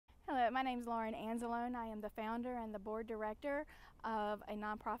My name's Lauren Anzelone. I am the founder and the board director of a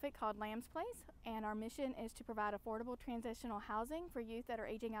nonprofit called Lamb's Place, and our mission is to provide affordable transitional housing for youth that are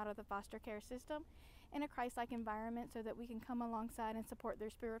aging out of the foster care system in a Christ-like environment so that we can come alongside and support their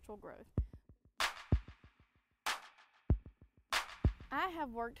spiritual growth. I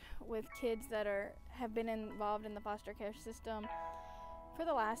have worked with kids that have been involved in the foster care system for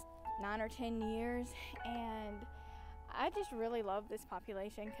the last 9 or 10 years, and I just really love this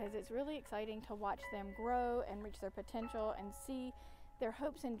population because it's really exciting to watch them grow and reach their potential and see their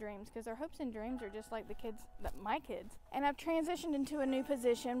hopes and dreams, because their hopes and dreams are just like my kids. And I've transitioned into a new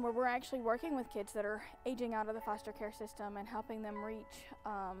position where we're actually working with kids that are aging out of the foster care system and helping them reach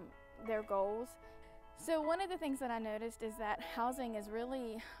their goals. So one of the things that I noticed is that housing is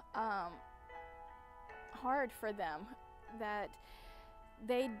really hard for them, that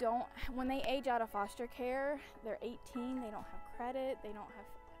they don't, when they age out of foster care, they're 18, they don't have credit, they don't have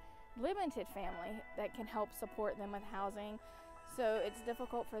limited family that can help support them with housing. So it's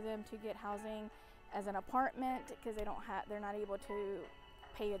difficult for them to get housing as an apartment because they're not able to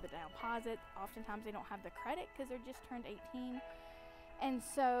pay the deposit. Oftentimes they don't have the credit because they're just turned 18. And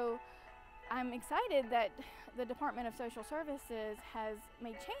so I'm excited that the Department of Social Services has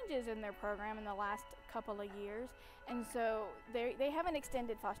made changes in their program in the last couple of years. And so they have an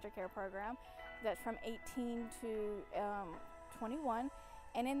extended foster care program that's from 18 to 21.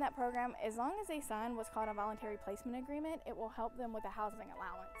 And in that program, as long as they sign what's called a voluntary placement agreement, it will help them with a housing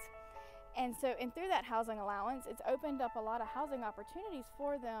allowance. And through that housing allowance, it's opened up a lot of housing opportunities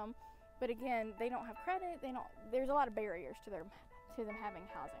for them. But again, they don't have credit. There's a lot of barriers to them having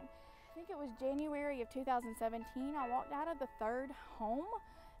housing. I think it was January of 2017, I walked out of the third home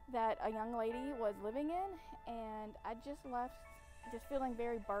that a young lady was living in, and I just left just feeling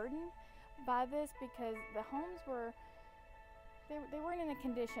very burdened by this because the homes they weren't in a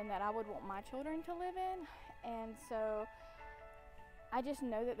condition that I would want my children to live in, and so I just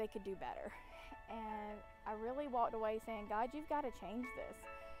know that they could do better. And I really walked away saying, God, you've got to change this.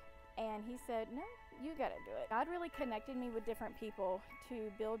 And he said, no, you got to do it. God really connected me with different people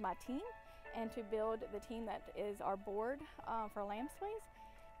to build my team and to build the team that is our board for Lamb's Place.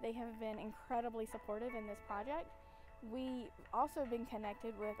 They have been incredibly supportive in this project. We've also been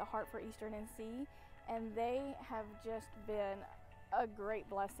connected with a Heart for Eastern NC, and they have just been a great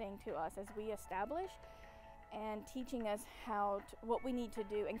blessing to us as we establish and teaching us what we need to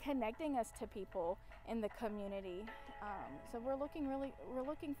do and connecting us to people in the community. So we're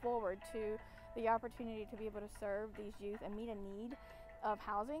looking forward to the opportunity to be able to serve these youth and meet a need of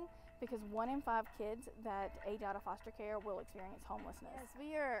housing, because 1 in 5 kids that age out of foster care will experience homelessness. Yes,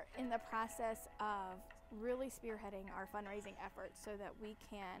 we are in the process of really spearheading our fundraising efforts so that we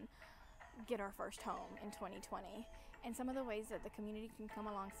can get our first home in 2020. And some of the ways that the community can come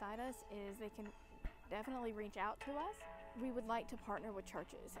alongside us is they can definitely reach out to us. We would like to partner with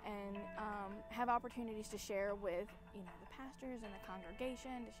churches and have opportunities to share with the pastors and the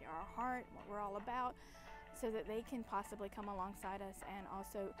congregation, to share our heart, what we're all about, so that they can possibly come alongside us and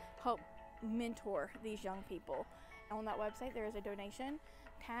also help mentor these young people. On that website there is a donation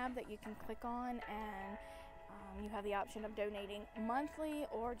tab that you can click on, and you have the option of donating monthly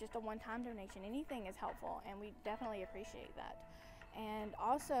or just a one-time donation. Anything is helpful, and we definitely appreciate that. And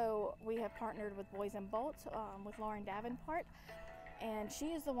also we have partnered with Boys and Bolts with Lauren Davenport, and she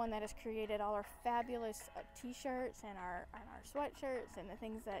is the one that has created all our fabulous t-shirts and our sweatshirts and the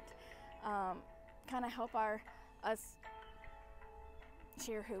things that kind of help us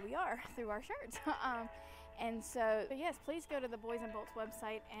share who we are through our shirts. And so yes, please go to the Boys and Bolts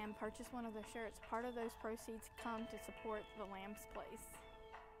website and purchase one of the shirts. Part of those proceeds come to support the Lamb's Place.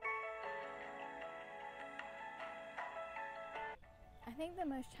 I think the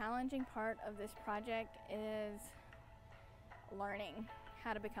most challenging part of this project is learning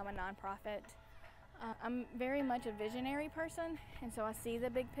how to become a nonprofit. I'm very much a visionary person, and so I see the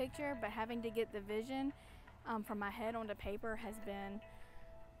big picture, but having to get the vision from my head onto paper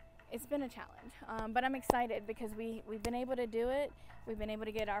it's been a challenge. But I'm excited because we've been able to do it. We've been able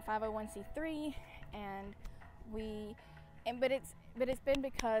to get our 501c3, but it's been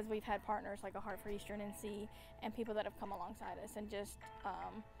because we've had partners like a Heart for Eastern NC and people that have come alongside us and just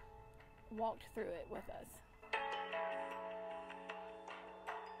walked through it with us.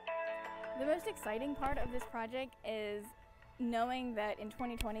 The most exciting part of this project is knowing that in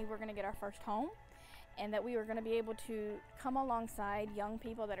 2020 we're going to get our first home, and that we are going to be able to come alongside young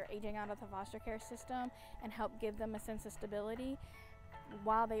people that are aging out of the foster care system and help give them a sense of stability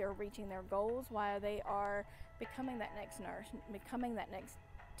while they are reaching their goals, while they are becoming that next nurse, becoming that next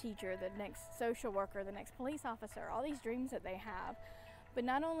teacher, the next social worker, the next police officer, all these dreams that they have. but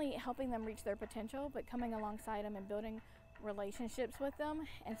not only helping them reach their potential, but coming alongside them and building relationships with them,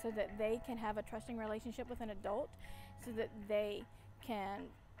 and so that they can have a trusting relationship with an adult, so that they can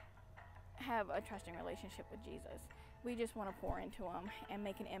have a trusting relationship with Jesus. We just want to pour into them and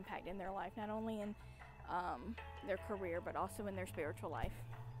make an impact in their life, not only in their career, but also in their spiritual life.